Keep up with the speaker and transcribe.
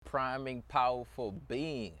priming, powerful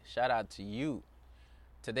being. Shout out to you.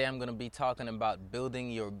 Today I'm going to be talking about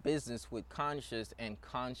building your business with conscious and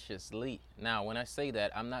consciously. Now, when I say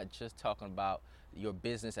that, I'm not just talking about your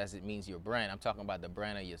business as it means your brand. I'm talking about the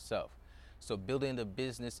brand of yourself. So building the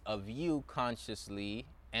business of you consciously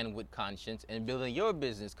and with conscience, and building your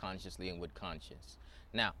business consciously and with conscience.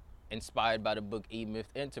 Now, inspired by the book E-Myth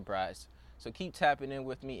Enterprise. So keep tapping in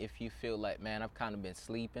with me if you feel like, man, I've kind of been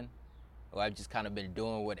sleeping, or I've just kind of been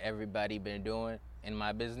doing what everybody been doing in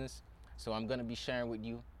my business. So I'm going to be sharing with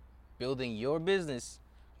you building your business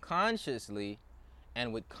consciously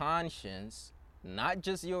and with conscience, not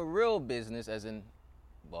just your real business as in,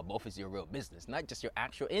 well, both is your real business, not just your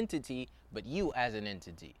actual entity, but you as an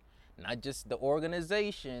entity. Not just the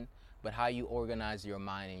organization, but how you organize your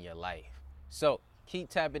mind and your life. So keep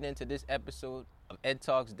tapping into this episode of Ed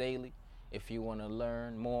Talks Daily if you want to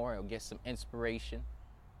learn more or get some inspiration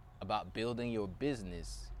about building your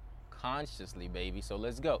business consciously, baby. So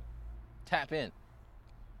let's go. Tap in.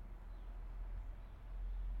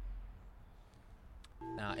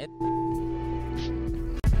 Now,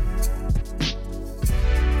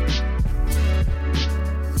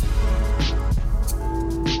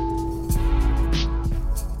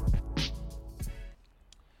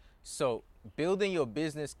 so building your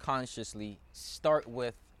business consciously, start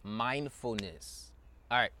with mindfulness.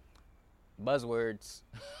 All right, buzzwords.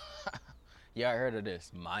 Yeah, I heard of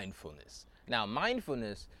this, mindfulness. Now,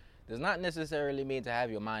 mindfulness does not necessarily mean to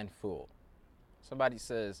have your mind full. Somebody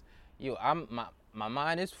says, yo, my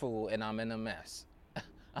mind is full and I'm in a mess.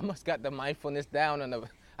 I must got the mindfulness down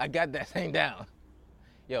I got that thing down.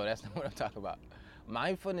 Yo, that's not what I'm talking about.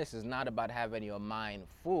 Mindfulness is not about having your mind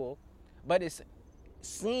full, but it's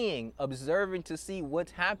seeing, observing to see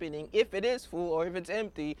what's happening, if it is full or if it's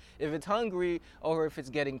empty, if it's hungry or if it's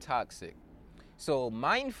getting toxic. So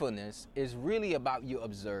mindfulness is really about you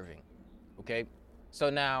observing, okay? So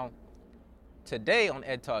now, today on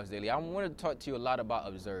Ed Talks Daily, I want to talk to you a lot about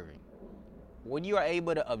observing. When you are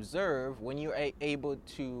able to observe, when you're able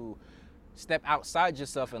to step outside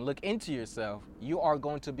yourself and look into yourself, you are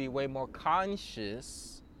going to be way more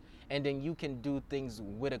conscious, and then you can do things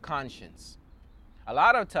with a conscience. A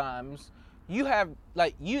lot of times,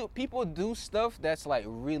 people do stuff that's like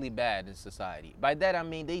really bad in society. By that I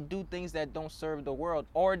mean they do things that don't serve the world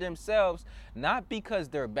or themselves, not because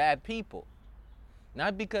they're bad people.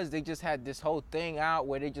 Not because they just had this whole thing out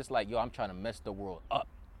where they just like, yo, I'm trying to mess the world up.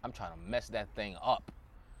 I'm trying to mess that thing up.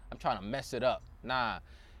 I'm trying to mess it up. Nah,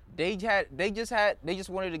 they just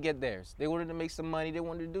wanted to get theirs. They wanted to make some money. They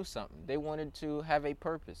wanted to do something. They wanted to have a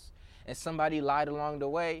purpose. And somebody lied along the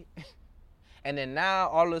way. And then now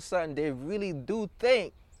all of a sudden they really do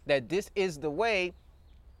think that this is the way,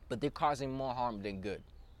 but they're causing more harm than good.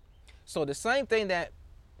 So the same thing that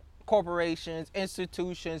corporations,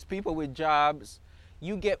 institutions, people with jobs,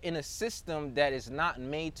 you get in a system that is not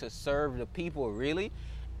made to serve the people really,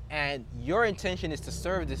 and your intention is to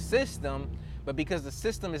serve the system, but because the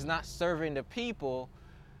system is not serving the people,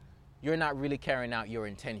 you're not really carrying out your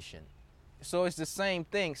intention. So it's the same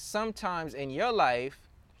thing. Sometimes in your life,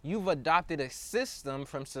 you've adopted a system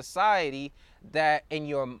from society that in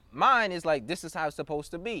your mind is like, this is how it's supposed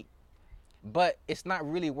to be. But it's not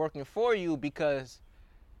really working for you because,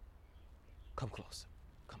 come closer,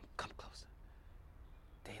 come closer.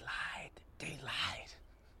 They lied.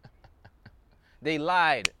 They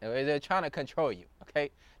lied. They're trying to control you, okay?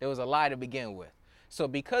 There was a lie to begin with. So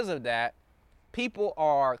because of that, people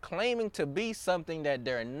are claiming to be something that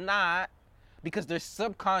they're not, because they're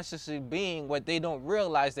subconsciously being what they don't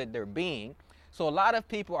realize that they're being. So a lot of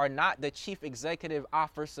people are not the chief executive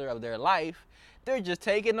officer of their life. They're just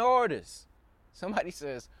taking orders. Somebody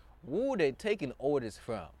says, who they taking orders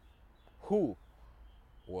from? Who?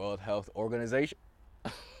 World Health Organization?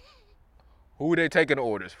 Who they taking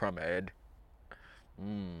orders from, Ed?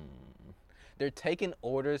 They're taking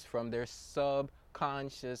orders from their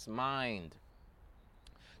subconscious mind.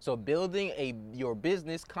 So building your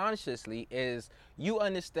business consciously is you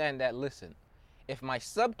understand that, listen, if my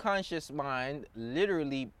subconscious mind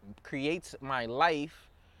literally creates my life,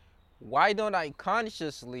 why don't I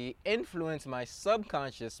consciously influence my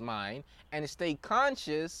subconscious mind and stay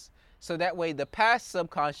conscious so that way the past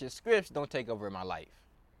subconscious scripts don't take over my life?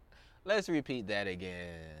 Let's repeat that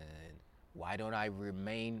again. Why don't I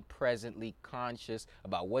remain presently conscious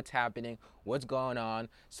about what's happening, what's going on,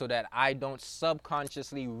 so that I don't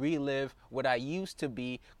subconsciously relive what I used to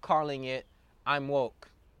be, calling it I'm woke?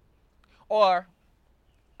 Or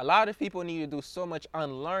A lot of people need to do so much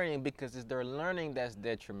unlearning because it's their learning that's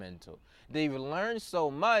detrimental. They've learned so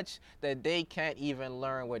much that they can't even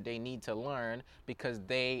learn what they need to learn because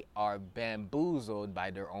they are bamboozled by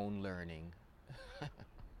their own learning.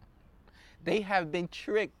 They have been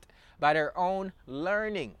tricked by their own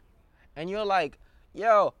learning. And you're like,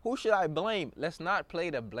 yo, who should I blame? Let's not play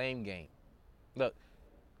the blame game. Look,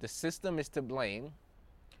 the system is to blame,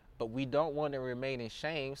 but we don't want to remain in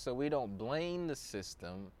shame, so we don't blame the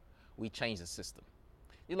system. We change the system.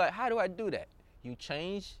 You're like, how do I do that? You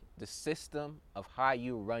change the system of how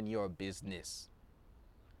you run your business.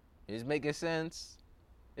 Is it making sense?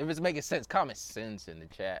 If it's making sense, comment sense in the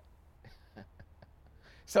chat.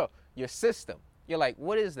 So, your system. You're like,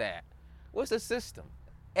 what is that? What's a system?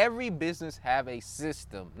 Every business have a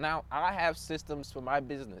system. Now, I have systems for my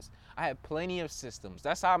business. I have plenty of systems.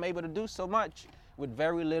 That's how I'm able to do so much with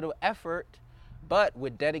very little effort, but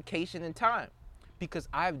with dedication and time. Because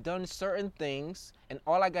I've done certain things, and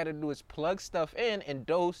all I got to do is plug stuff in, and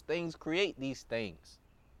those things create these things.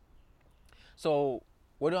 So,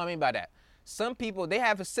 what do I mean by that? Some people, they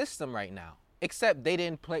have a system right now, except they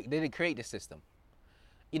didn't create the system.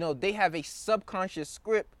 You know, they have a subconscious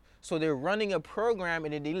script, so they're running a program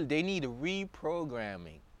and they need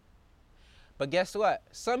reprogramming. But guess what?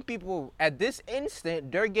 Some people at this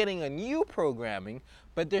instant, they're getting a new programming,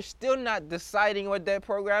 but they're still not deciding what that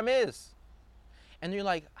program is. And you're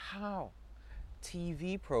like, how?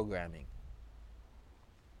 TV programming.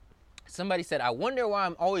 Somebody said, I wonder why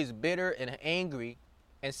I'm always bitter and angry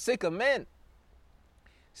and sick of men.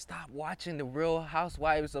 Stop watching the Real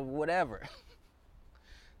Housewives of whatever.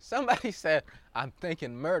 Somebody said, I'm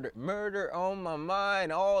thinking murder on my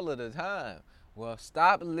mind all of the time. Well,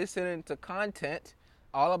 stop listening to content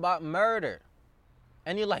all about murder.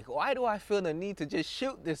 And you're like, why do I feel the need to just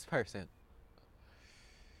shoot this person?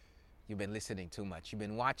 You've been listening too much. You've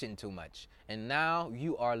been watching too much. And now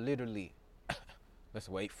you are literally, let's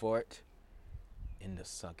wait for it, in the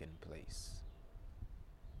sunken place.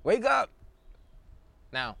 Wake up!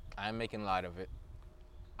 Now, I'm making light of it.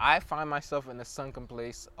 I find myself in a sunken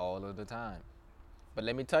place all of the time. But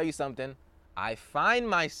let me tell you something. I find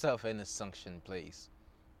myself in a sunken place.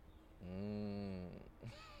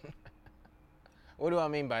 What do I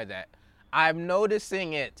mean by that? I'm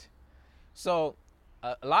noticing it. So,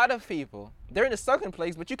 a lot of people, they're in a sunken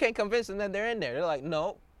place, but you can't convince them that they're in there. They're like,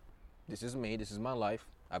 no, this is me. This is my life.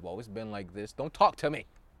 I've always been like this. Don't talk to me.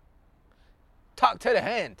 Talk to the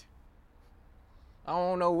hand. I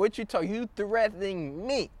don't know what you're talking. You threatening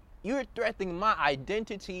me. You're threatening my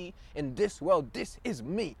identity in this world. This is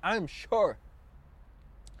me, I'm sure.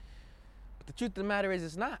 But the truth of the matter is,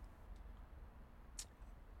 it's not.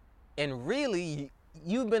 And really,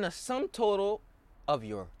 you've been a sum total of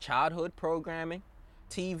your childhood programming,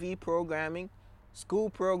 TV programming,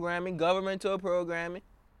 school programming, governmental programming.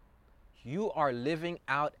 You are living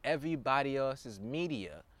out everybody else's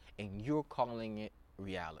media, and you're calling it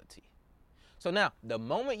reality. So now, the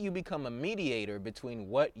moment you become a mediator between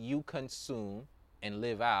what you consume and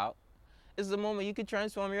live out is the moment you can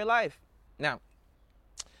transform your life. Now,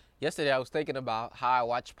 yesterday I was thinking about how I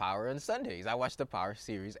watch Power on Sundays. I watched the Power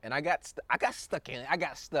series, and I got stuck in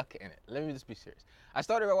it. Let me just be serious. I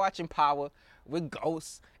started watching Power with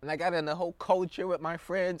Ghosts, and I got in the whole culture with my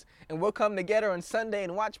friends, and we'll come together on Sunday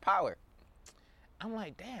and watch Power. I'm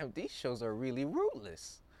like, damn, these shows are really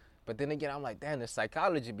ruthless. But then again, I'm like, damn, the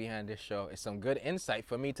psychology behind this show is some good insight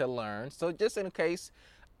for me to learn. So just in case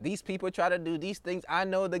these people try to do these things, I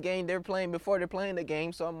know the game they're playing before they're playing the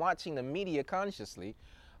game, so I'm watching the media consciously,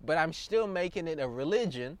 but I'm still making it a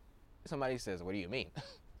religion. Somebody says, what do you mean?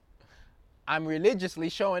 I'm religiously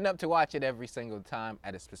showing up to watch it every single time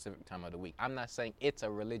at a specific time of the week. I'm not saying it's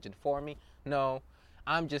a religion for me. No,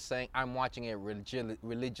 I'm just saying I'm watching it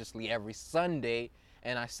religiously every Sunday.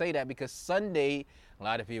 And I say that because Sunday, a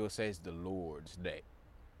lot of people say it's the Lord's day.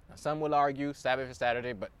 Now, some will argue Sabbath is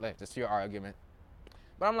Saturday, but that's your argument.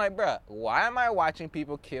 But I'm like, bruh, why am I watching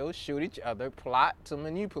people kill, shoot each other, plot to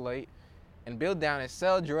manipulate, and build down and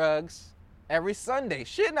sell drugs every Sunday?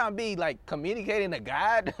 Should not be like communicating to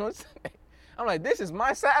God. I'm like, this is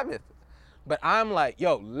my Sabbath. But I'm like,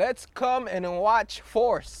 yo, let's come and watch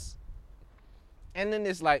Force. And then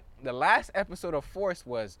it's like, the last episode of Force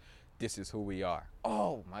was, this is who we are.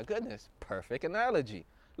 Oh my goodness, perfect analogy.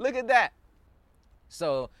 Look at that.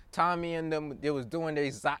 So Tommy and them, they was doing their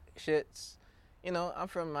Zoc shits. You know, I'm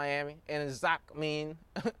from Miami, and Zoc mean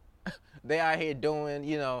they out here doing,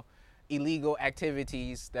 you know, illegal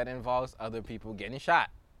activities that involves other people getting shot.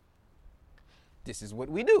 This is what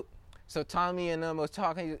we do. So Tommy and them was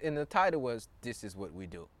talking, and the title was, this is what we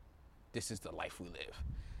do. This is the life we live.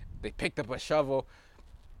 They picked up a shovel,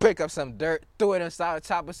 pick up some dirt, throw it inside the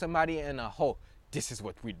top of somebody in a hole. This is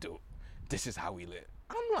what we do. This is how we live.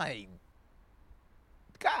 I'm like,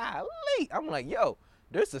 golly. I'm like, yo,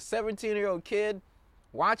 there's a 17-year-old kid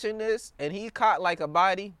watching this, and he caught like a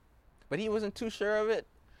body, but he wasn't too sure of it.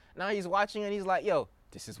 Now he's watching and he's like, yo,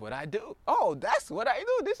 this is what I do. Oh, that's what I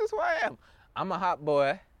do. This is who I am. I'm a hot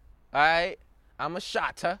boy. All right? I'm a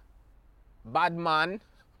shotter. Bad man.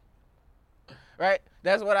 Right?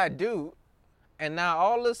 That's what I do. And now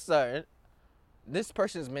all of a sudden, this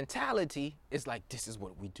person's mentality is like, this is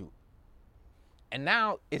what we do. And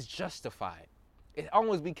now it's justified. It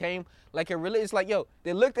almost became like a religion. It's like, yo,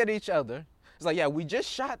 they looked at each other. It's like, yeah, we just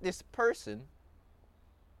shot this person.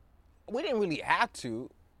 We didn't really have to,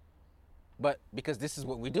 but because this is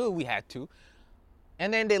what we do, we had to.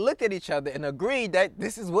 And then they looked at each other and agreed that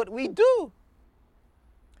this is what we do.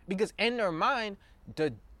 Because in their mind,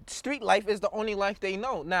 the street life is the only life they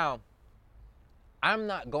know. Now, I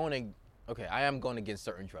am going against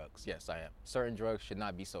certain drugs. Yes, I am. Certain drugs should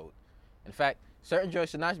not be sold. In fact, certain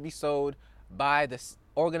drugs should not be sold by the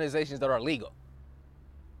organizations that are legal.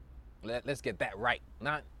 Let's get that right.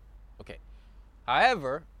 Okay.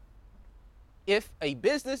 However, if a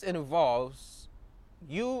business involves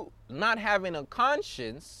you not having a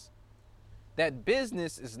conscience, that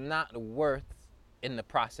business is not worth in the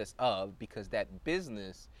process of, because that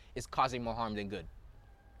business is causing more harm than good.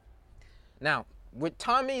 Now, with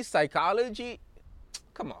Tommy's psychology,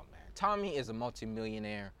 come on, man. Tommy is a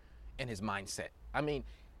multimillionaire in his mindset. I mean,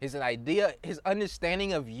 his idea, his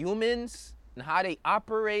understanding of humans and how they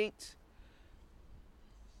operate,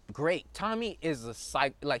 great. Tommy is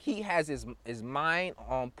he has his mind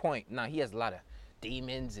on point. Now, he has a lot of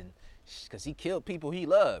demons, and because he killed people he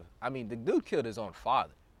loved. I mean, the dude killed his own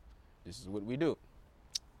father. This is what we do.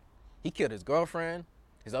 He killed his girlfriend,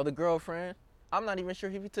 his other girlfriend. I'm not even sure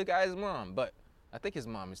if he took out his mom, but I think his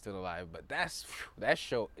mom is still alive. But that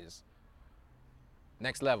show is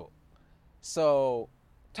next level. So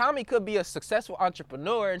Tommy could be a successful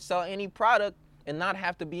entrepreneur and sell any product and not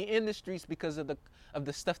have to be in the streets because of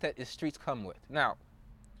the stuff that the streets come with. Now,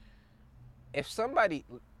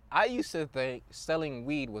 I used to think selling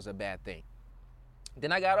weed was a bad thing.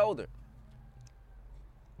 Then I got older.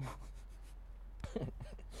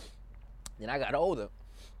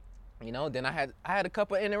 You know, then I had a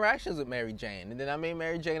couple of interactions with Mary Jane, and then I made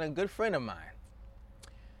Mary Jane a good friend of mine.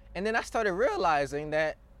 And then I started realizing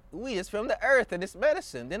that weed is from the earth and it's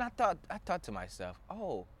medicine. Then I thought to myself,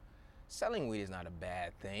 oh, selling weed is not a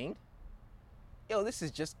bad thing. Yo, this is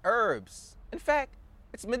just herbs. In fact,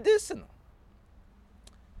 it's medicinal.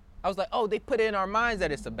 I was like, oh, they put it in our minds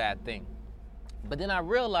that it's a bad thing. But then I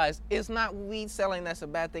realized it's not weed selling that's a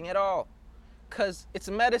bad thing at all, because it's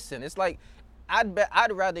medicine. It's like,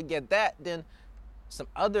 I'd rather get that than some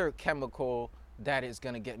other chemical that is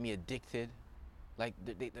going to get me addicted. Like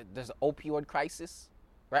there's an opioid crisis,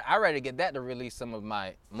 right? I'd rather get that to release some of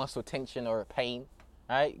my muscle tension or pain,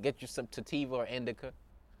 right? Get you some sativa or indica.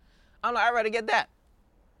 I'd rather get that.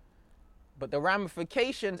 But the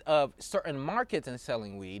ramifications of certain markets and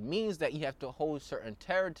selling weed means that you have to hold certain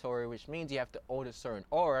territory, which means you have to own a certain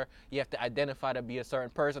aura. You have to identify to be a certain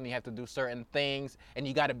person. You have to do certain things, and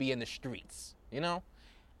you got to be in the streets, you know?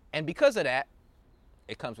 And because of that,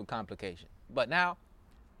 it comes with complications. But now,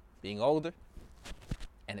 being older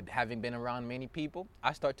and having been around many people,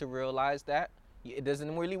 I start to realize that it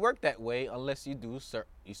doesn't really work that way unless you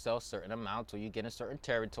sell certain amounts, or you get in certain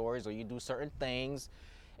territories, or you do certain things,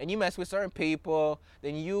 and you mess with certain people,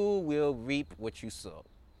 then you will reap what you sow.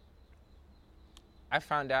 I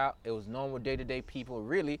found out it was normal day-to-day people.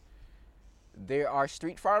 Really, there are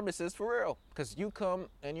street pharmacists for real. Because you come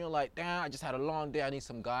and you're like, damn, I just had a long day, I need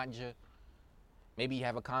some ganja. Maybe you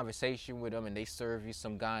have a conversation with them and they serve you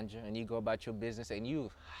some ganja, and you go about your business and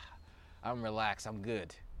I'm relaxed, I'm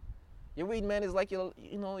good. Your weed man is like your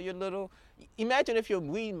little, imagine if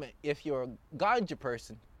you're a ganja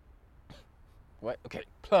person. What? Okay,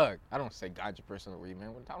 plug. I don't say ganja person or weed man.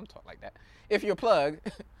 I don't talk like that. If your plug,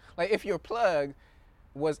 if your plug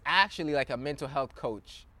was actually like a mental health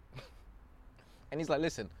coach, and he's like,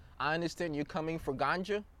 listen, I understand you're coming for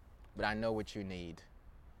ganja, but I know what you need.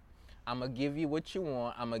 I'm going to give you what you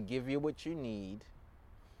want. I'm going to give you what you need.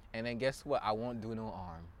 And then guess what? I won't do no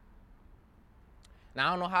harm. Now, I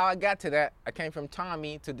don't know how I got to that. I came from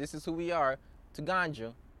Tommy to this is who we are to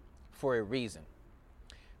ganja for a reason.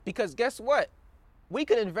 Because guess what? We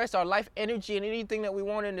could invest our life energy in anything that we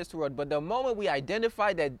want in this world. But the moment we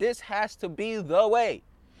identify that this has to be the way,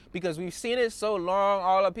 because we've seen it so long,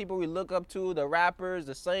 all the people we look up to, the rappers,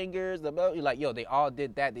 the singers, you're like, yo, they all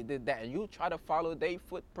did that, they did that. And you try to follow their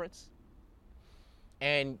footprints.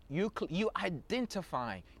 and you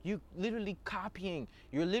identifying, you literally copying,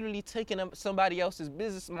 you're literally taking somebody else's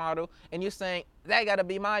business model and you're saying that got to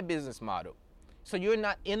be my business model. So you're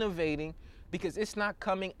not innovating because it's not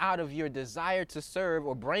coming out of your desire to serve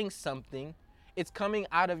or bring something. It's coming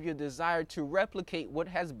out of your desire to replicate what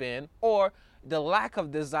has been, or the lack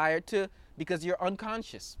of desire to, because you're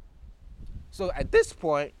unconscious. So at this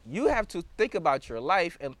point, you have to think about your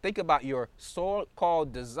life and think about your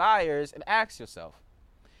so-called desires and ask yourself,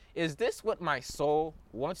 is this what my soul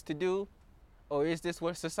wants to do? Or is this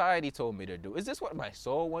what society told me to do? Is this what my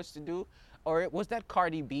soul wants to do? Or was that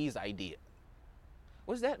Cardi B's idea?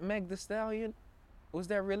 Was that Meg Thee Stallion? Was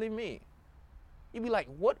that really me? You'd be like,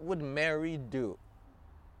 what would Mary do?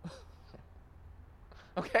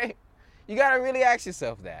 Okay? You got to really ask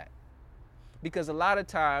yourself that. Because a lot of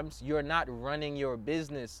times you're not running your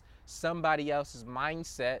business. Somebody else's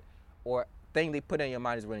mindset or thing they put in your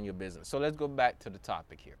mind is running your business. So let's go back to the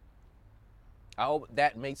topic here. I hope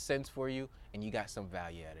that makes sense for you and you got some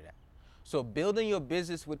value out of that. So building your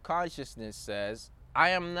business with consciousness says, I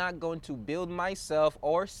am not going to build myself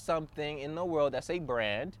or something in the world that's a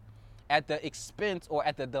brand at the expense or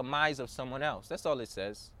at the demise of someone else. That's all it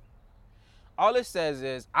says. All it says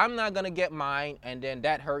is, I'm not going to get mine and then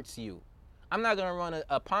that hurts you. I'm not going to run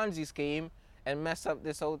a Ponzi scheme and mess up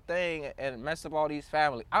this whole thing and mess up all these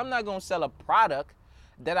families. I'm not going to sell a product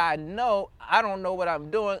that I don't know what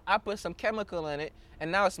I'm doing. I put some chemical in it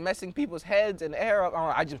and now it's messing people's heads and air up.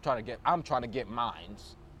 I'm trying to get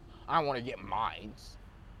mines. I want to get mines.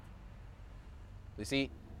 You see,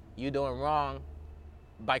 you're doing wrong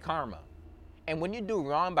by karma. And when you do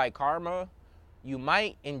wrong by karma, you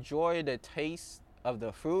might enjoy the taste of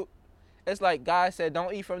the fruit. It's like God said,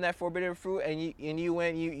 don't eat from that forbidden fruit, and you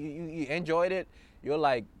enjoyed it. You're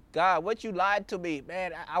like, God, what you lied to me,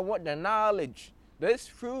 man? I want the knowledge. This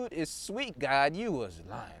fruit is sweet, God. You was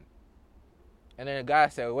lying. And then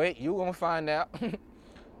God said, wait, you gonna find out.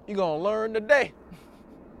 You're gonna learn today.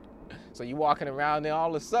 So you walking around there,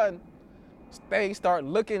 all of a sudden, things start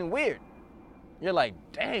looking weird. You're like,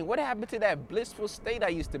 dang, what happened to that blissful state I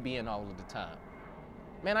used to be in all of the time?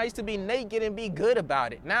 Man, I used to be naked and be good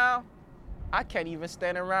about it. Now, I can't even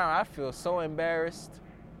stand around. I feel so embarrassed.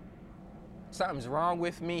 Something's wrong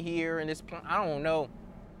with me here in this plant. I don't know.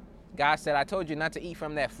 God said, I told you not to eat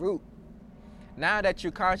from that fruit. Now that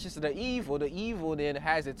you're conscious of the evil then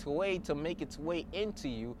has its way to make its way into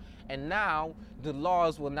you. And now the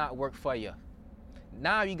laws will not work for you.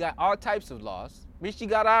 Now you got all types of laws. Bitch, you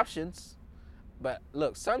got options. But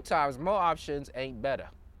look, sometimes more options ain't better.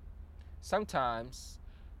 Sometimes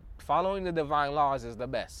following the divine laws is the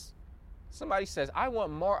best. Somebody says, I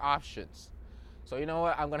want more options. So you know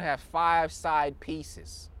what? I'm going to have 5 side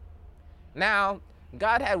pieces. Now,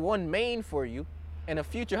 God had one main for you and a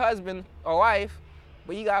future husband or wife,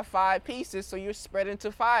 but you got 5 pieces, so you're spread into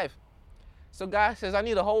 5. So God says, I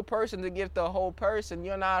need a whole person to give the whole person.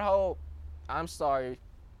 You're not whole. I'm sorry.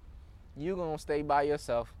 You're going to stay by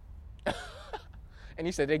yourself. And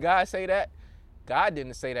he said, did God say that? God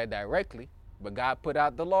didn't say that directly, but God put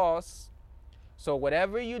out the laws. So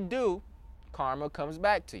whatever you do, karma comes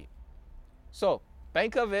back to you. So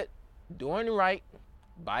think of it, doing right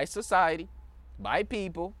by society, by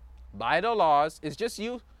people, by the laws. It's just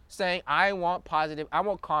you saying, I want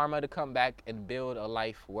karma to come back and build a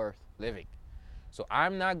life worth living. So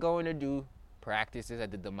I'm not going to do practices at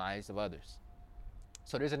the demise of others.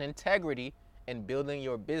 So there's an integrity in building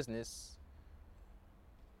your business.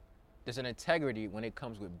 There's an integrity when it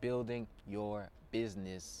comes with building your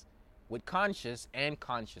business with conscious and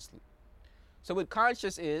consciously. So with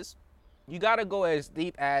conscious is, you got to go as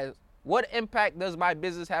deep as, what impact does my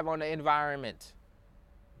business have on the environment?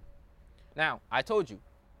 Now, I told you,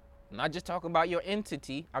 I'm not just talking about your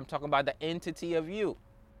entity, I'm talking about the entity of you.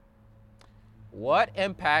 What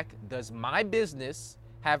impact does my business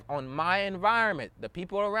have on my environment, the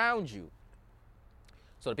people around you?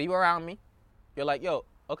 So the people around me, you're like, yo,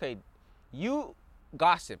 okay, you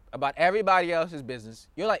gossip about everybody else's business.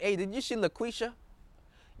 You're like, hey, did you see LaQuisha?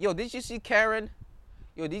 Yo, did you see Karen?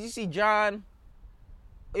 Yo, did you see John?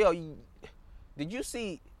 Yo, did you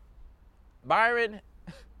see Byron?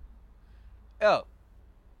 Yo,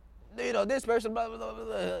 you know, this person, blah, blah, blah,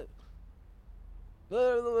 blah.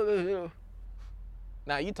 Blah, blah, blah, blah.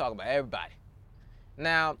 Now you talking about everybody.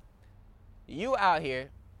 Now, you out here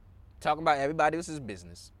talking about everybody else's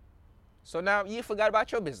business. So now you forgot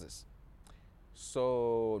about your business.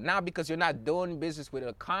 So now because you're not doing business with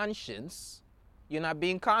a conscience, you're not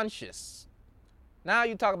being conscious. Now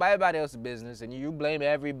you talk about everybody else's business and you blame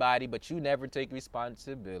everybody, but you never take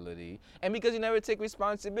responsibility. And because you never take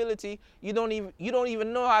responsibility, you don't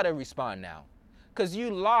even know how to respond now. because you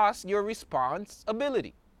lost your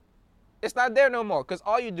responsibility. It's not there no more because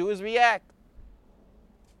all you do is react.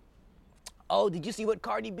 Oh, did you see what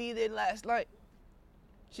Cardi B did last night?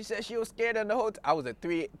 She said she was scared in the hotel. I was at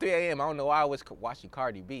 3 a.m. I don't know why I was watching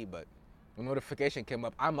Cardi B, but the notification came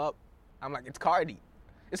up. I'm up. I'm like, it's Cardi.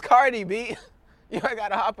 It's Cardi B. You ain't got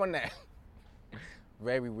to hop on that.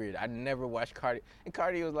 Very weird. I never watched Cardi. And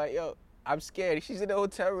Cardi was like, yo, I'm scared. She's in the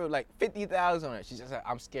hotel room, like 50,000 on it. She just like,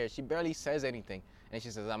 I'm scared. She barely says anything. And she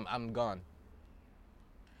says, I'm gone.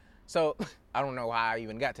 So I don't know how I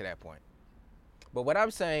even got to that point. But what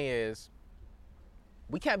I'm saying is,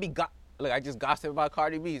 we can't be, look, I just gossiped about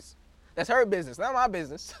Cardi B's. That's her business, not my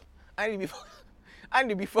business. I need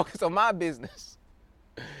to be focused on my business.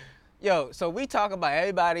 Yo, so we talk about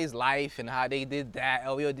everybody's life and how they did that.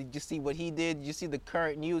 Oh, yo, did you see what he did? Did you see the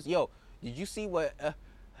current news? Yo, did you see what,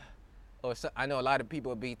 I know a lot of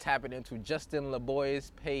people be tapping into Justin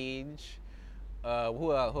LeBoy's page.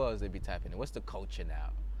 Who else they be tapping in? What's the culture now?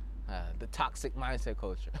 The toxic mindset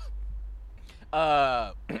culture.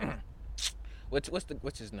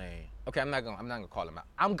 What's his name? Okay, I'm not gonna call him out.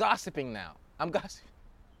 I'm gossiping now. I'm gossiping.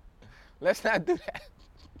 Let's not do that.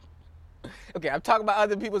 Okay, I'm talking about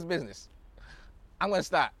other people's business. I'm gonna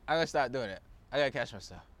stop doing it. I gotta catch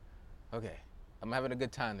myself. Okay, I'm having a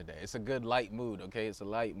good time today. It's a good light mood, okay? It's a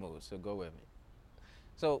light mood, so go with me.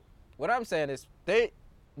 So what I'm saying is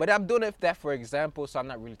but I'm doing that for example, so I'm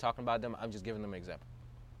not really talking about them. I'm just giving them an example.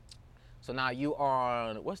 So now you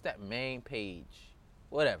on, what's that main page?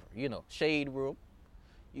 Whatever, Shade Room.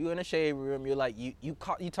 You in a Shade Room, you're like, you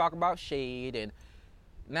talk about shade, and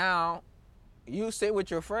now you sit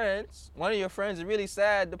with your friends. One of your friends is really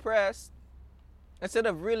sad, depressed. Instead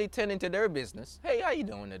of really tending to their business, hey, how you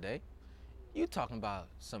doing today? You talking about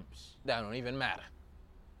some that don't even matter.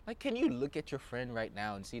 Like, can you look at your friend right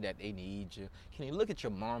now and see that they need you? Can you look at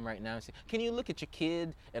your mom right now and see? Can you look at your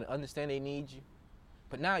kid and understand they need you?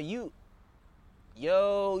 But now you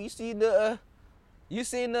see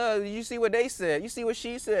what they said. You see what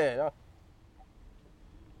she said.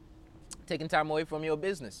 Taking time away from your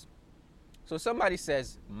business. So somebody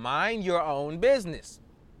says, mind your own business.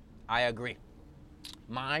 I agree.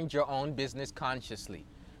 Mind your own business consciously.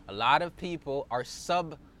 A lot of people are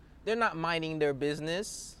they're not minding their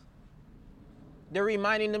business. They're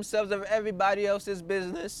reminding themselves of everybody else's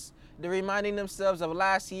business. They're reminding themselves of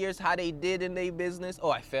last year's, how they did in their business. Oh,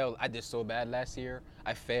 I failed. I did so bad last year.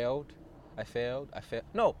 I failed.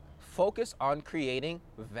 No, focus on creating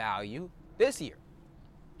value this year.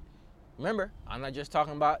 Remember, I'm not just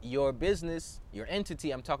talking about your business, your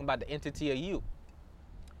entity. I'm talking about the entity of you.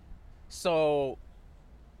 So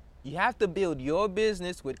you have to build your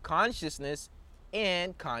business with consciousness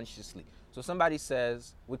and consciously. So somebody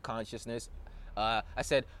says with consciousness, I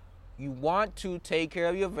said, you want to take care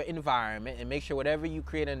of your environment and make sure whatever you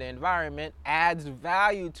create in the environment adds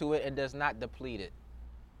value to it and does not deplete it.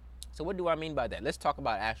 So what do I mean by that? Let's talk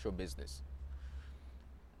about actual business.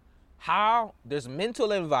 How there's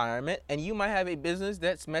mental environment, and you might have a business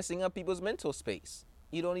that's messing up people's mental space.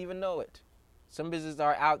 You don't even know it. Some businesses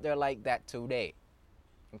are out there like that today.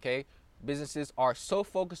 Okay? Businesses are so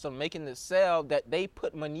focused on making the sale that they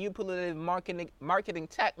put manipulative marketing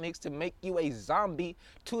techniques to make you a zombie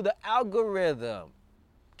to the algorithm.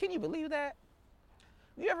 Can you believe that?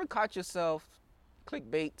 You ever caught yourself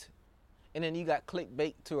clickbait, and then you got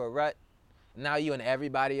clickbait to a rut? Now you in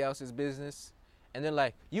everybody else's business, and then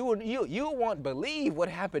like you won't believe what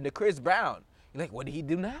happened to Chris Brown. You're like, what did he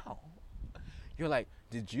do now? You're like,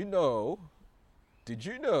 did you know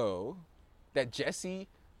that Jesse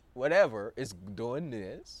whatever is doing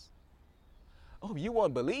this? Oh, you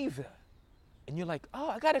won't believe it. And you're like, oh,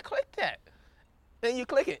 I gotta click that. Then you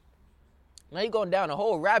click it. Now you're going down a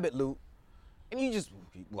whole rabbit loop, and you just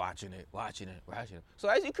keep watching it. So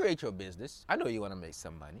as you create your business, I know you want to make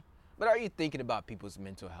some money, but are you thinking about people's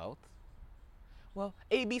mental health? Well,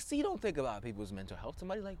 ABC don't think about people's mental health.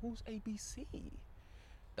 Somebody's like, who's ABC?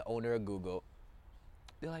 The owner of Google.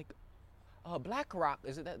 They're like, BlackRock,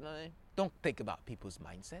 is it that name? Don't think about people's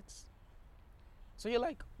mindsets. So you're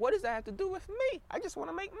like, what does that have to do with me? I just want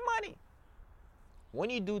to make money. When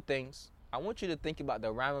you do things, I want you to think about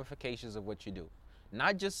the ramifications of what you do.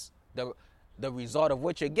 Not just the result of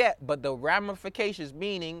what you get, but the ramifications,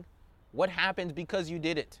 meaning what happens because you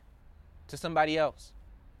did it to somebody else.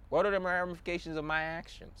 What are the ramifications of my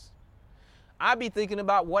actions? I be thinking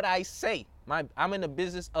about what I say. I'm in the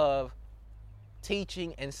business of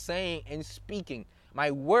teaching and saying and speaking.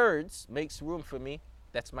 My words makes room for me.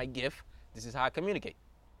 That's my gift. This is how I communicate.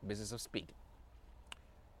 Business of speaking.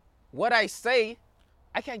 What I say,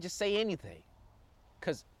 I can't just say anything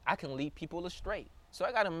because I can lead people astray. So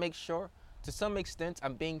I got to make sure To some extent,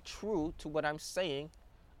 I'm being true to what I'm saying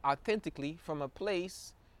authentically from a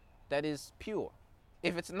place that is pure.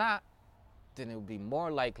 If it's not, then it will be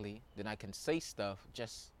more likely that I can say stuff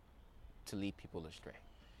just to lead people astray.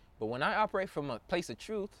 But when I operate from a place of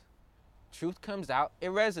truth, truth comes out, it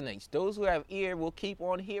resonates. Those who have ear will keep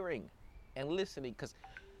on hearing and listening, because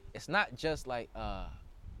it's not just like, oh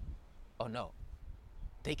no,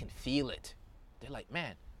 they can feel it. They're like,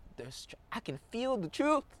 man, I can feel the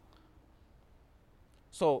truth.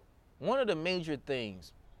 So one of the major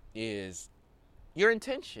things is your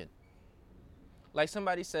intention. Like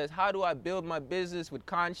somebody says, how do I build my business with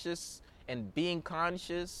conscious and being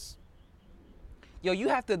conscious? Yo, you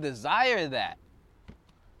have to desire that.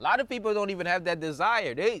 A lot of people don't even have that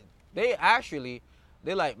desire. They're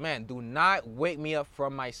like, man, do not wake me up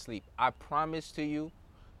from my sleep. I promise to you,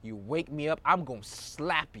 you wake me up, I'm gonna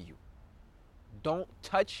slap you. Don't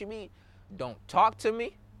touch me. Don't talk to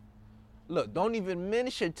me. Look, don't even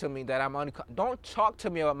mention to me that don't talk to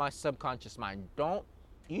me about my subconscious mind. Don't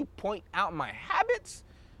you point out my habits?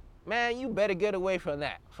 Man, you better get away from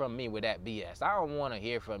me with that BS. I don't want to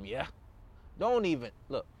hear from you. Don't even,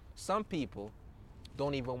 look, some people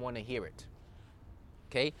don't even want to hear it.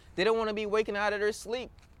 Okay? They don't want to be waking out of their sleep.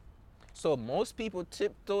 So most people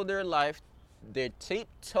tiptoe their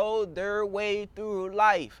way through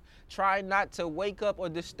life. Try not to wake up or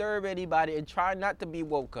disturb anybody and try not to be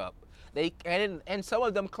woke up. And some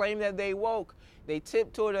of them claim that they woke. They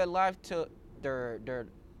tiptoe their life to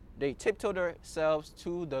they tiptoe themselves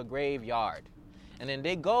to the graveyard. And then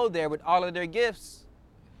they go there with all of their gifts.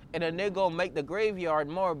 And then they go make the graveyard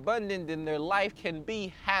more abundant than their life can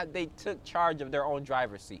be had they took charge of their own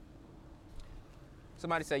driver's seat.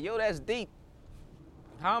 Somebody said, yo, that's deep.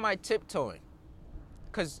 How am I tiptoeing?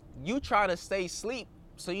 Because you try to stay asleep,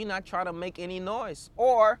 so you're not trying to make any noise.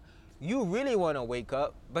 Or you really want to wake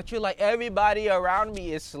up, but you're like, everybody around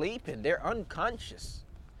me is sleeping. They're unconscious.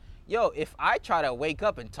 Yo, if I try to wake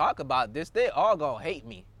up and talk about this, they all gonna hate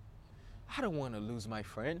me. I don't want to lose my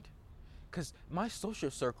friend, because my social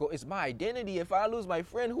circle is my identity. If I lose my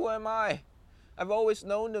friend, who am I? I've always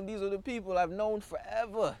known them. These are the people I've known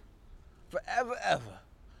forever. Forever, ever.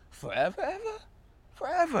 Forever, ever?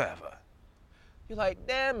 Forever, ever. You're like,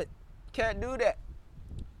 damn it, can't do that.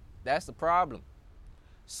 That's the problem.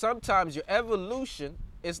 Sometimes your evolution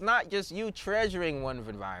is not just you treasuring one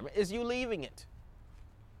environment, it's you leaving it.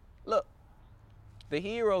 Look, the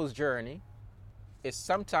hero's journey is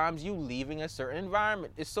sometimes you leaving a certain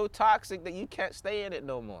environment. It's so toxic that you can't stay in it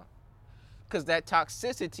no more. Because that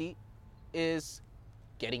toxicity is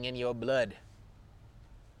getting in your blood.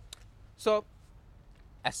 So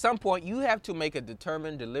at some point, you have to make a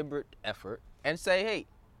determined, deliberate effort and say, hey,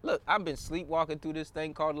 look, I've been sleepwalking through this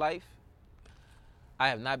thing called life. I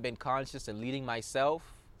have not been conscious in leading myself.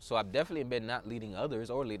 So I've definitely been not leading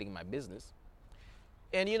others or leading my business.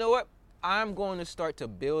 And you know what? I'm going to start to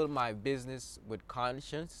build my business with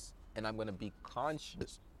conscience, and I'm going to be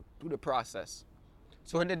conscious through the process.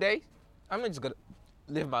 So in the day, I'm just going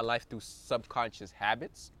to live my life through subconscious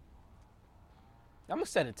habits. I'm going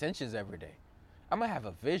to set intentions every day. I'm going to have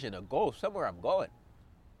a vision, a goal, somewhere I'm going.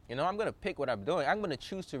 You know, I'm going to pick what I'm doing. I'm going to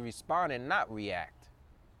choose to respond and not react.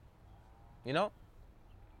 You know,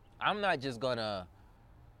 I'm not just going to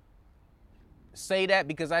say that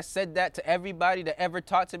because I said that to everybody that ever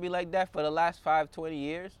talked to me like that for the last 20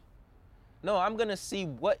 years. No, I'm going to see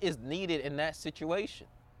what is needed in that situation.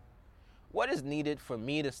 What is needed for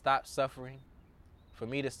me to stop suffering? For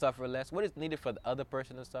me to suffer less? What is needed for the other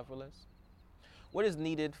person to suffer less? What is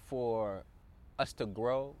needed for us to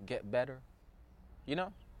grow, get better? You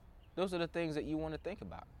know, those are the things that you want to think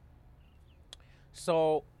about.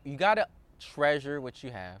 So you got to treasure what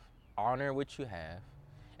you have, honor what you have,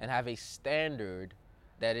 and have a standard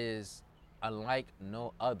that is unlike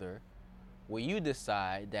no other, where you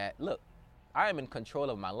decide that, look, I am in control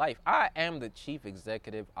of my life. I am the chief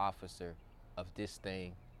executive officer of this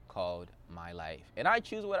thing called my life. And I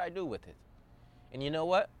choose what I do with it. And you know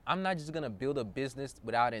what? I'm not just going to build a business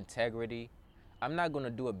without integrity. I'm not going to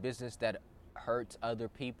do a business that hurts other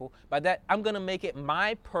people. By that, I'm going to make it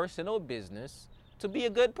my personal business to be a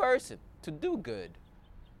good person, to do good,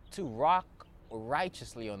 to rock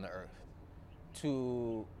righteously on the earth,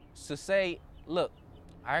 to say, look,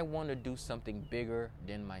 I want to do something bigger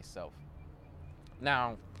than myself.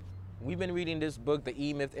 Now, we've been reading this book, the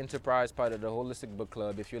E-Myth Enterprise, part of the Holistic Book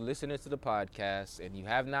Club. If you're listening to the podcast and you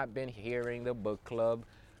have not been hearing the book club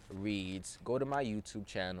reads, go to my YouTube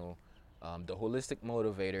channel, The Holistic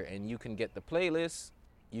Motivator, and you can get the playlist.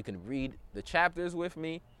 You can read the chapters with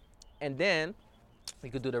me, and then we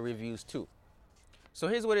could do the reviews too. So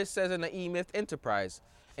here's what it says in the E-Myth Enterprise.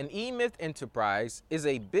 An E-Myth enterprise is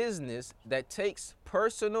a business that takes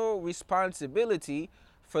personal responsibility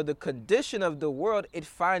for the condition of the world it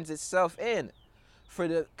finds itself in, for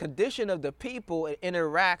the condition of the people it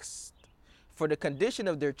interacts, for the condition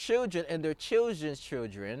of their children and their children's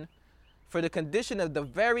children, for the condition of the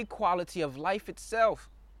very quality of life itself.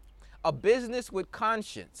 A business with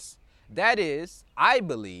conscience. That is, I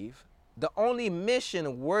believe, the only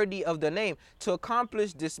mission worthy of the name. To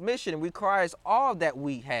accomplish this mission requires all that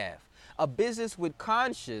we have. A business with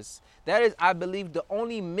conscience. That is, I believe, the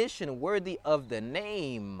only mission worthy of the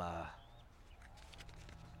name.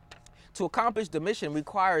 To accomplish the mission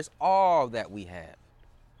requires all that we have.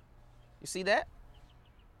 You see that?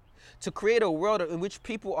 To create a world in which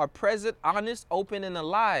people are present, honest, open, and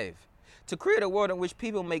alive. To create a world in which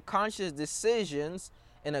people make conscious decisions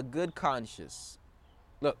in a good conscience.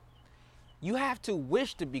 Look, you have to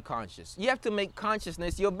wish to be conscious. You have to make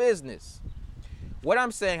consciousness your business. What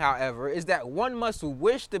I'm saying, however, is that one must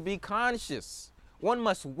wish to be conscious. One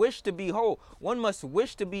must wish to be whole. One must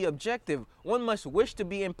wish to be objective. One must wish to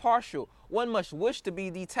be impartial. One must wish to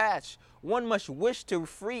be detached. One must wish to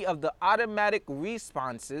free of the automatic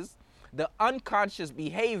responses, the unconscious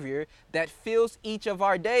behavior that fills each of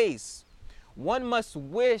our days. One must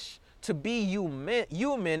wish to be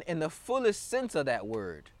human in the fullest sense of that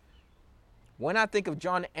word. When I think of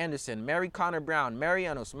John Anderson, Mary Connor Brown,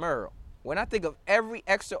 Mariano Smurl, when I think of every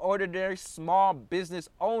extraordinary small business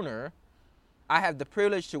owner I have the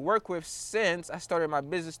privilege to work with since I started my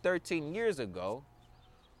business 13 years ago,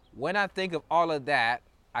 when I think of all of that,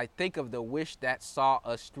 I think of the wish that saw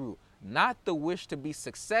us through, not the wish to be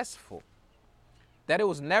successful. That it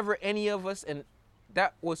was never any of us, and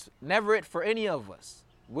that was never it for any of us.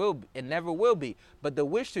 It never will be. But the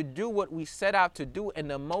wish to do what we set out to do in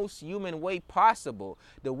the most human way possible,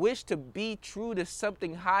 the wish to be true to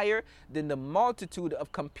something higher than the multitude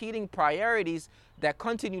of competing priorities that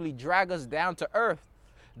continually drag us down to earth,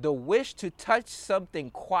 the wish to touch something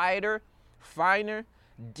quieter, finer,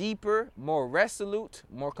 deeper, more resolute,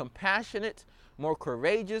 more compassionate, more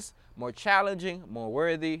courageous, more challenging, more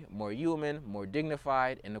worthy, more human, more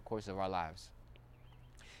dignified in the course of our lives.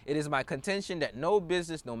 It is my contention that no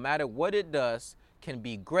business, no matter what it does, can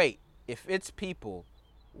be great if its people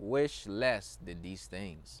wish less than these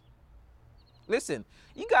things. Listen,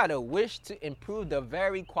 you gotta wish to improve the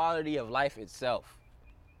very quality of life itself.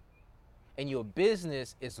 And your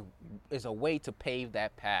business is a way to pave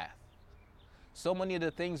that path. So many of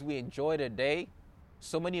the things we enjoy today,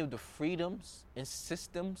 so many of the freedoms and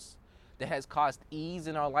systems that has caused ease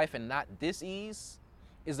in our life and not dis-ease,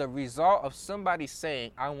 is a result of somebody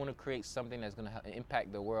saying, I want to create something that's going to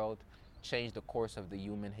impact the world, change the course of the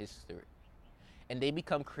human history. And they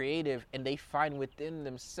become creative and they find within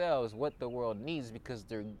themselves what the world needs because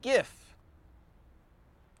their gift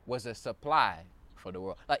was a supply for the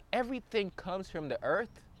world. Like everything comes from the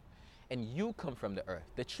earth and you come from the earth.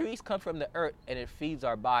 The trees come from the earth and it feeds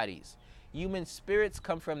our bodies. Human spirits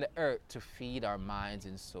come from the earth to feed our minds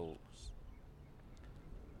and souls.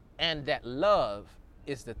 And that love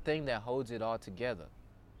is the thing that holds it all together.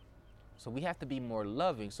 So we have to be more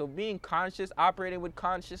loving. So being conscious, operating with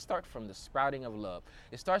conscience, starts from the sprouting of love.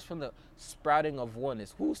 It starts from the sprouting of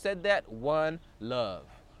oneness. Who said that? One love.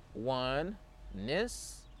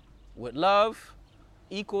 Oneness with love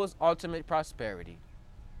equals ultimate prosperity.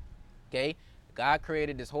 Okay? God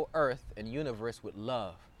created this whole earth and universe with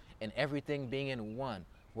love and everything being in one,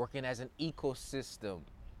 working as an ecosystem.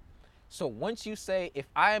 So once you say, if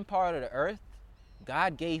I am part of the earth,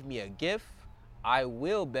 God gave me a gift, I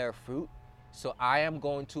will bear fruit, so I am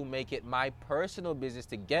going to make it my personal business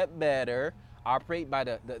to get better, operate by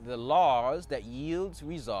the laws that yields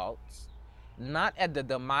results, not at the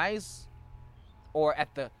demise or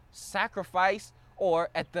at the sacrifice or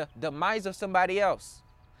at the demise of somebody else.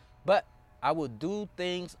 But I will do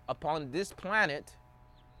things upon this planet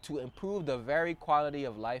to improve the very quality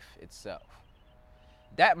of life itself.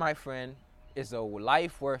 That, my friend, is a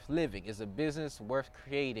life worth living, is a business worth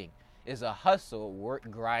creating, is a hustle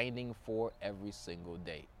worth grinding for every single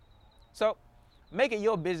day. So make it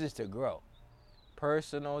your business to grow.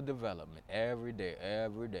 Personal development every day,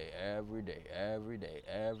 every day, every day, every day,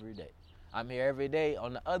 every day. I'm here every day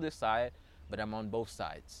on the other side, but I'm on both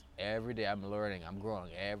sides. Every day I'm learning, I'm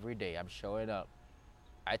growing. Every day I'm showing up.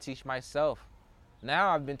 I teach myself. Now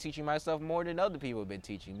I've been teaching myself more than other people have been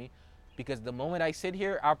teaching me. Because the moment I sit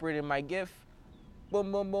here, operating my gift,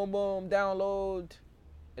 boom, boom, boom, boom, download,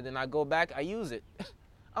 and then I go back, I use it.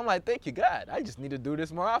 I'm like, thank you, God. I just need to do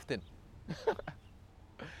this more often.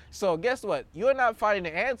 So guess what? You're not finding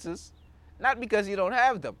the answers, not because you don't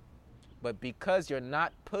have them, but because you're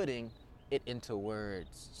not putting it into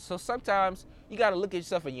words. So sometimes you got to look at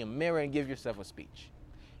yourself in your mirror and give yourself a speech.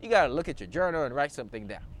 You got to look at your journal and write something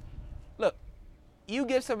down. Look, you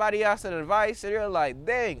give somebody else an advice and they're like,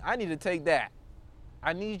 dang, I need to take that.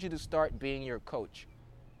 I need you to start being your coach.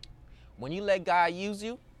 When you let God use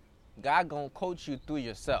you, God gonna coach you through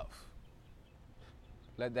yourself.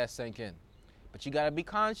 Let that sink in. But you gotta be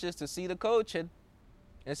conscious to see the coaching.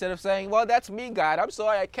 Instead of saying, well, that's me, God. I'm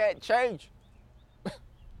sorry, I can't change.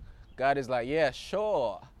 God is like, yeah,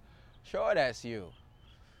 sure. Sure, that's you.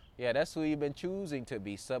 Yeah, that's who you've been choosing to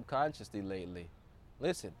be subconsciously lately.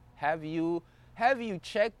 Listen, have you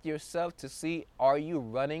checked yourself to see, are you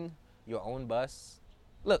running your own bus?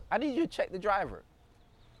 Look, I need you to check the driver.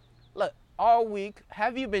 Look, all week,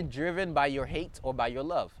 have you been driven by your hate or by your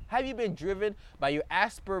love? Have you been driven by your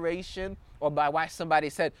aspiration or by why somebody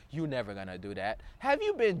said, you're never gonna do that? Have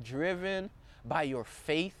you been driven by your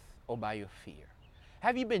faith or by your fear?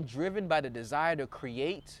 Have you been driven by the desire to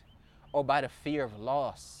create or by the fear of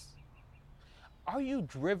loss? Are you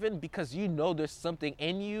driven because you know there's something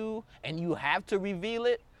in you and you have to reveal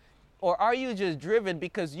it? Or are you just driven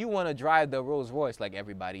because you want to drive the Rolls Royce like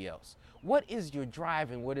everybody else? What is your drive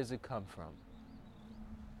and where does it come from?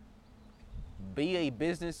 Be a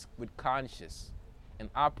business with conscience and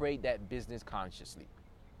operate that business consciously.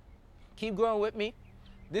 Keep growing with me.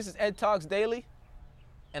 This is Ed Talks Daily.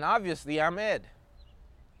 And obviously I'm Ed,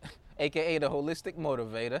 aka the Holistic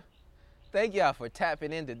Motivator. Thank y'all for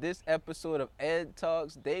tapping into this episode of Ed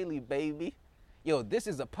Talks Daily, baby. Yo, this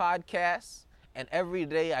is a podcast. And every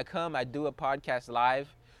day I do a podcast live.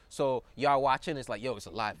 So y'all watching, it's like, yo, it's a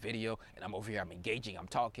live video. And I'm over here, I'm engaging, I'm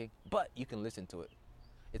talking. But you can listen to it.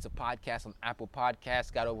 It's a podcast on Apple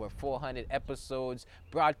Podcasts. Got over 400 episodes,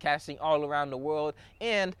 broadcasting all around the world.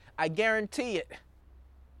 And I guarantee it,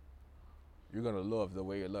 you're going to love the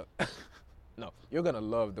way you look. No, you're going to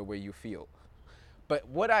love the way you feel. But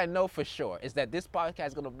what I know for sure is that this podcast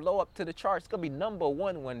is going to blow up to the charts. It's going to be number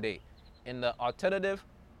one day in the alternative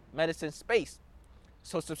medicine space.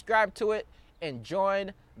 So subscribe to it and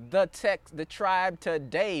join the tribe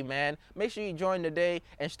today, man. Make sure you join today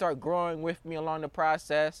and start growing with me along the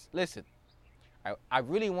process. Listen, I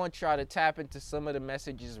really want y'all to tap into some of the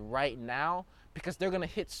messages right now because they're going to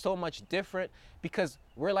hit so much different because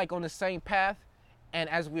we're like on the same path. And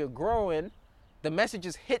as we're growing, the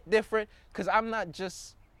messages hit different because I'm not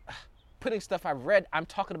just putting stuff I've read. I'm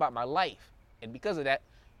talking about my life. And because of that,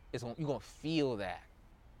 you're going to feel that.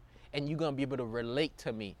 And you're going to be able to relate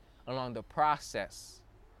to me along the process.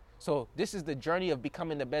 So this is the journey of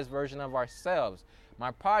becoming the best version of ourselves.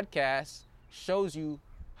 My podcast shows you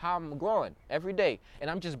how I'm growing every day. And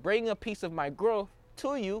I'm just bringing a piece of my growth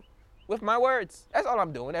to you with my words. That's all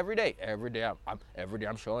I'm doing every day. Every day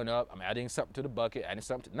I'm showing up. I'm adding something to the bucket, adding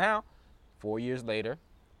something. Now, 4 years later,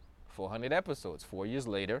 400 episodes, 4 years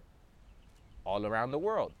later, all around the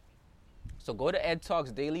world. So go to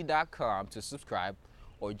edtalksdaily.com to subscribe.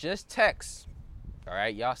 Or just text. All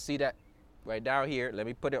right, y'all see that right down here. Let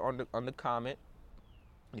me put it on the comment.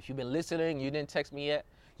 If you've been listening, you didn't text me yet,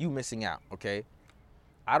 you missing out, okay?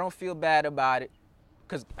 I don't feel bad about it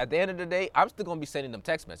because at the end of the day, I'm still going to be sending them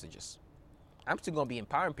text messages. I'm still going to be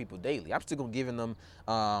empowering people daily. I'm still going to be giving them,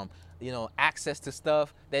 access to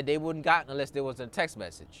stuff that they wouldn't gotten unless there was a text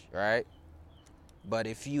message, right? But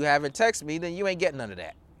if you haven't texted me, then you ain't getting none of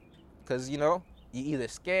that because, you're either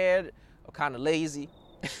scared or kind of lazy.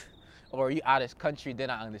 Or you out of the country, then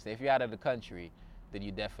I understand. If you're out of the country, then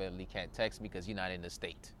you definitely can't text me because you're not in the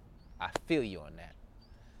state. I feel you on that.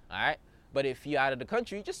 All right? But if you're out of the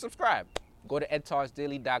country, just subscribe. Go to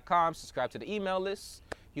edtalksdaily.com, subscribe to the email list.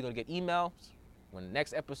 You're going to get emails when the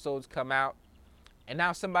next episodes come out. And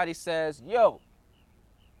now somebody says, yo,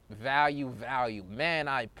 value. Man,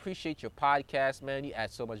 I appreciate your podcast, man. You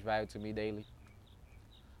add so much value to me daily.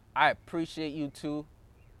 I appreciate you too.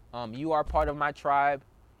 You are part of my tribe,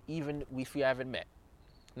 even if we haven't met.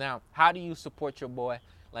 Now, how do you support your boy?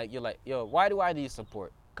 Like, you're like, yo, why do I need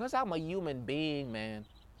support? Because I'm a human being, man.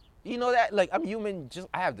 You know that? Like, I'm human.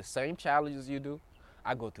 I have the same challenges you do.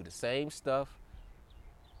 I go through the same stuff.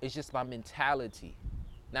 It's just my mentality.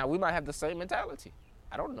 Now, we might have the same mentality.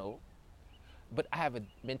 I don't know. But I have a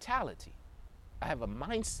mentality. I have a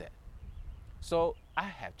mindset. So I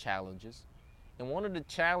have challenges. And one of the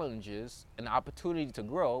challenges and the opportunity to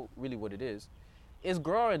grow, really what it is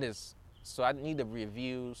growing this. So I need the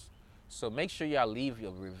reviews. So make sure y'all leave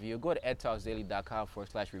your review. Go to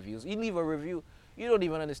edtalksdaily.com/reviews. You leave a review, you don't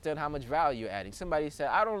even understand how much value you're adding. Somebody said,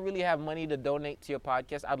 I don't really have money to donate to your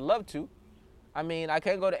podcast. I'd love to. I mean, I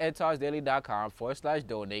can go to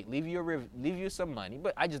edtalksdaily.com/donate, leave you some money,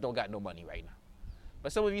 but I just don't got no money right now.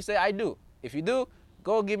 But some of you say I do. If you do,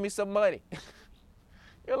 Go give me some money.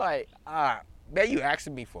 You're like, man, you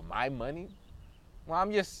asking me for my money? Well,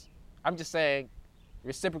 I'm just saying,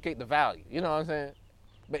 reciprocate the value. You know what I'm saying?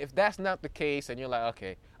 But if that's not the case and you're like,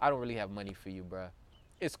 okay, I don't really have money for you, bruh,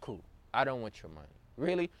 it's cool. I don't want your money.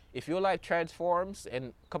 Really, if your life transforms and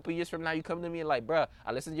a couple years from now you come to me and like, bruh,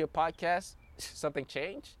 I listened to your podcast, something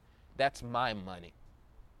changed, that's my money.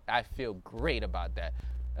 I feel great about that.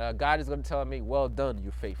 God is going to tell me, well done, you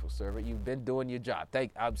faithful servant. You've been doing your job.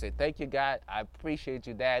 I'm saying, thank you, God. I appreciate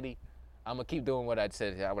you, Daddy. I'm going to keep doing what I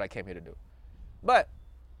said, what I came here to do. But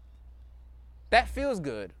that feels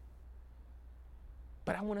good.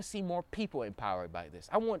 But I want to see more people empowered by this.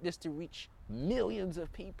 I want this to reach millions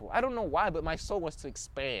of people. I don't know why, but my soul wants to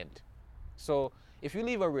expand. So if you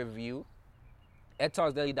leave a review,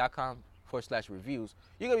 edtalksdaily.com/reviews,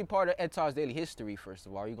 you're going to be part of Ed Talks Daily history, first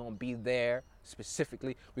of all. You're going to be there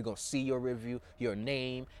specifically. We're going to see your review, your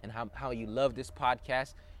name, and how you love this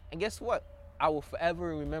podcast. And guess what? I will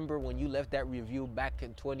forever remember when you left that review back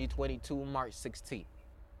in 2022, March 16th.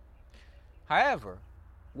 However,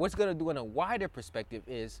 what's going to do in a wider perspective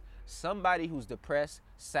is somebody who's depressed,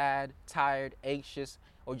 sad, tired, anxious,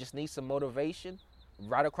 or just needs some motivation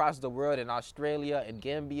right across the world in Australia and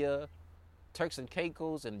Gambia, Turks and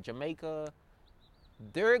Caicos and Jamaica,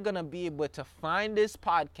 they're going to be able to find this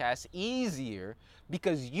podcast easier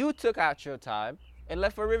because you took out your time and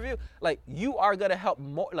left a review. Like, you are going to help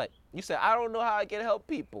more. Like, you said, I don't know how I can help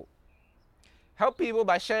people. Help people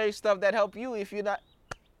by sharing stuff that help you if you're not.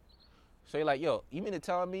 So you're like, yo, you mean to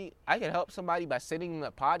tell me I can help somebody by sending them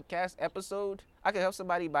a podcast episode? I can help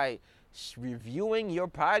somebody by reviewing your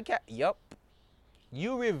podcast? Yup.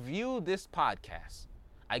 You review this podcast.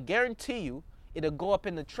 I guarantee you it'll go up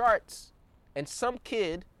in the charts, and some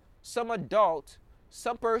kid, some adult,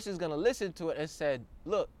 some person is going to listen to it and said,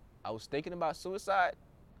 look, I was thinking about suicide.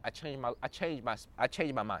 I changed my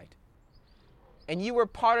mind. And you were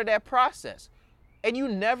part of that process. And you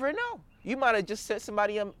never know. You might have just sent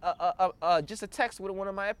somebody just a text with one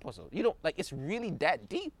of my episodes. You don't, like, it's really that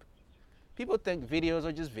deep. People think videos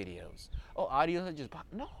are just videos. Oh, audios are just,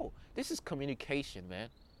 no, this is communication, man.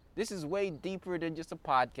 This is way deeper than just a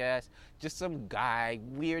podcast, just some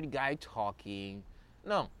weird guy talking.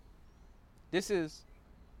 No, this is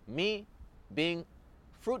me being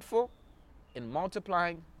fruitful in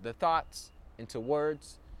multiplying the thoughts into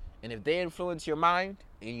words. And if they influence your mind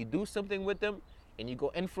and you do something with them, and you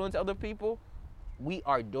go influence other people, we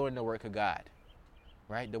are doing the work of God,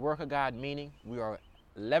 right? The work of God meaning we are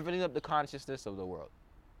leveling up the consciousness of the world.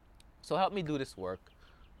 So help me do this work.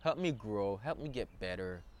 Help me grow. Help me get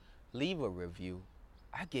better. Leave a review.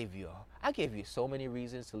 I gave you so many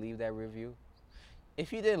reasons to leave that review.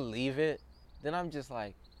 If you didn't leave it, then I'm just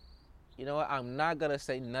like, you know what? I'm not going to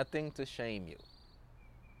say nothing to shame you.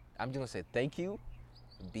 I'm just going to say thank you.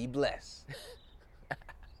 Be blessed.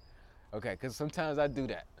 Okay, because sometimes I do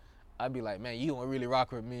that. I'd be like, man, you don't really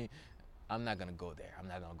rock with me. I'm not going to go there.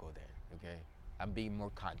 Okay? I'm being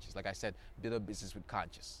more conscious. Like I said, build a business with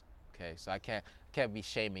conscious. Okay, so I can't be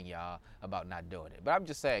shaming y'all about not doing it. But I'm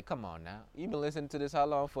just saying, come on now. You've been listening to this how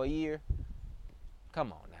long? For a year?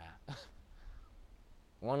 Come on now.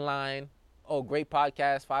 One line. Oh, great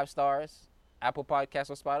podcast, 5 stars. Apple Podcasts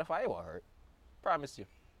or Spotify. It won't hurt. Promise you.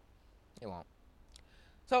 It won't.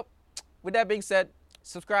 So, with that being said,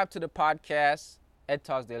 subscribe to the podcast,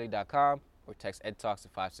 edtalksdaily.com, or text edtalks to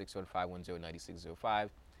 561-510-9605.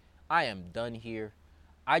 I am done here.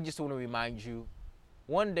 I just want to remind you,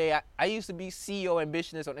 one day I used to be CEO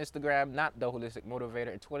Ambitionist on Instagram, not the Holistic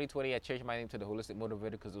Motivator. In 2020, I changed my name to the Holistic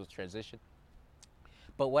Motivator because it was transition.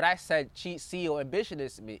 But what I said CEO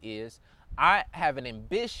Ambitionist is, I have an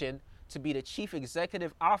ambition to be the chief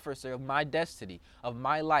executive officer of my destiny, of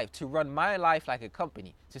my life, to run my life like a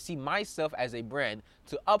company, to see myself as a brand,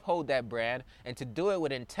 to uphold that brand, and to do it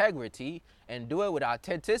with integrity, and do it with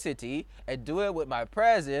authenticity, and do it with my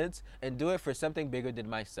presence, and do it for something bigger than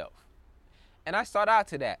myself. And I sought out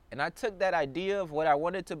to that, and I took that idea of what I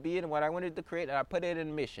wanted to be and what I wanted to create, and I put it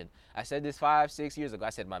in mission. I said this 5-6 years ago. I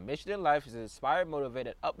said my mission in life is to inspire, motivate,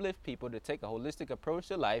 and uplift people to take a holistic approach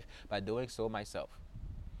to life by doing so myself.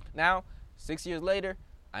 Now, 6 years later,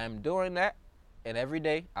 I am doing that, and every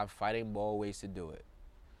day I'm finding more ways to do it.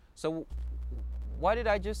 So why did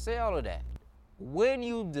I just say all of that? When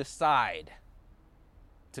you decide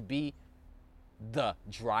to be the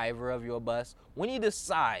driver of your bus, when you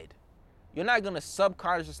decide, you're not going to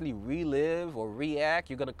subconsciously relive or react.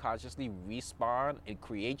 You're going to consciously respawn and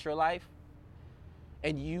create your life.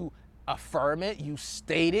 And you affirm it, you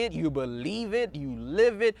state it, you believe it, you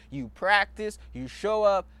live it, you practice, you show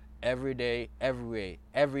up every day, every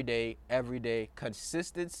day.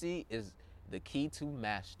 Consistency is the key to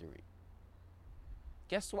mastery.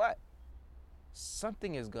 Guess what?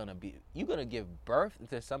 Something is going to be, you're going to give birth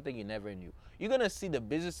to something you never knew. You're going to see the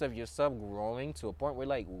business of yourself growing to a point where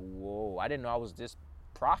like, whoa, I didn't know I was this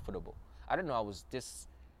profitable. I didn't know I was this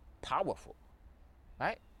powerful,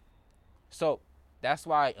 right? So that's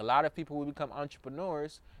why a lot of people who become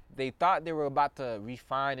entrepreneurs, they thought they were about to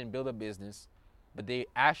refine and build a business, but they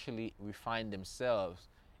actually refined themselves,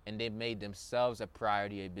 and they made themselves a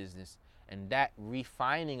priority, a business. And that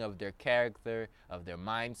refining of their character, of their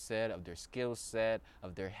mindset, of their skill set,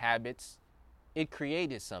 of their habits, it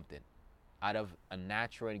created something out of a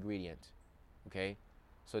natural ingredient, okay?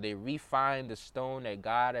 So they refined the stone that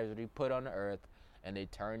God has already put on the earth, and they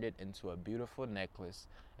turned it into a beautiful necklace,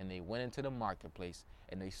 and they went into the marketplace,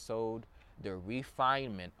 and they sold their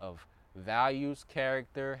refinement of values,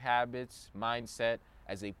 character, habits, mindset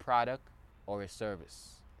as a product or a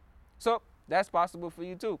service. So that's possible for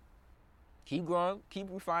you too. Keep growing, keep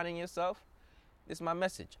refining yourself. This is my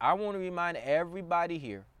message. I want to remind everybody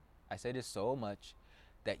here, I say this so much,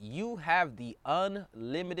 that you have the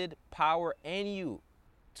unlimited power in you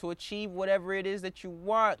to achieve whatever it is that you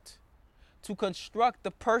want, to construct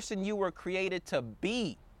the person you were created to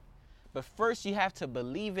be. But first you have to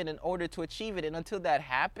believe it in order to achieve it. And until that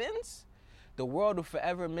happens, the world will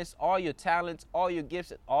forever miss all your talents, all your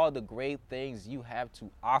gifts, and all the great things you have to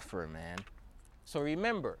offer, man. So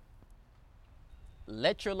remember,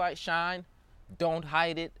 let your light shine. Don't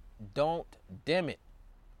hide it. Don't dim it.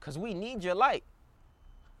 Because we need your light.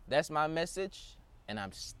 That's my message, and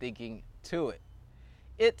I'm sticking to it.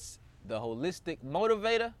 It's the Holistic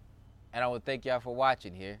Motivator, and I want to thank y'all for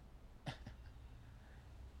watching here.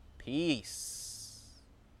 Peace.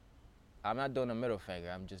 I'm not doing the middle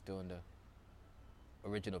finger. I'm just doing the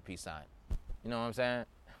original peace sign. You know what I'm saying?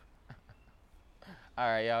 All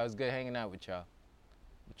right, y'all. It's good hanging out with y'all.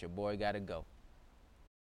 But your boy got to go.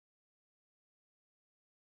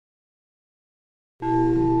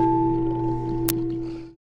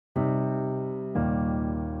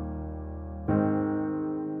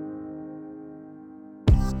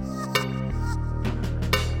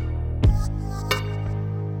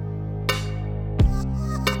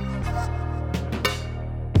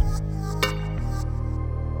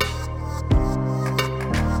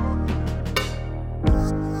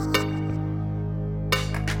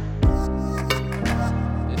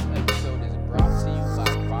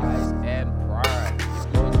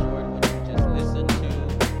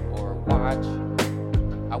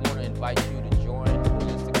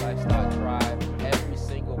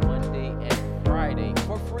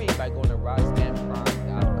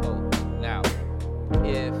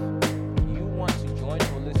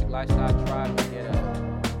 Lifestyle Tribe to get a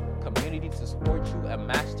community to support you, a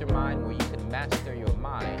mastermind where you can master your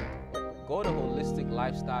mind, go to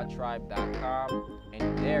holisticlifestyletribe.com,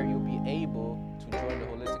 and there you'll be able to join the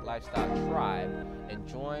Holistic Lifestyle Tribe and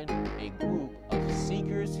join a group of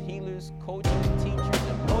seekers, healers, coaches, teachers,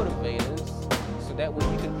 and motivators, so that way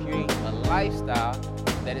you can create a lifestyle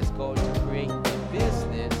that is going to create the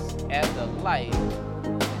business and the life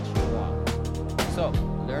that you want. So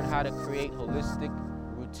learn how to create holistic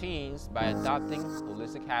routines by adopting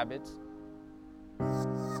holistic habits,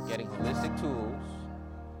 getting holistic tools,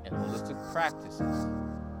 and holistic practices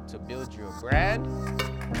to build your brand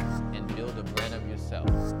and build a brand of yourself.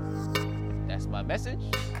 That's my message,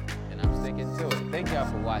 and I'm sticking to it. Thank y'all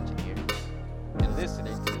for watching here and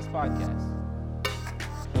listening to this podcast.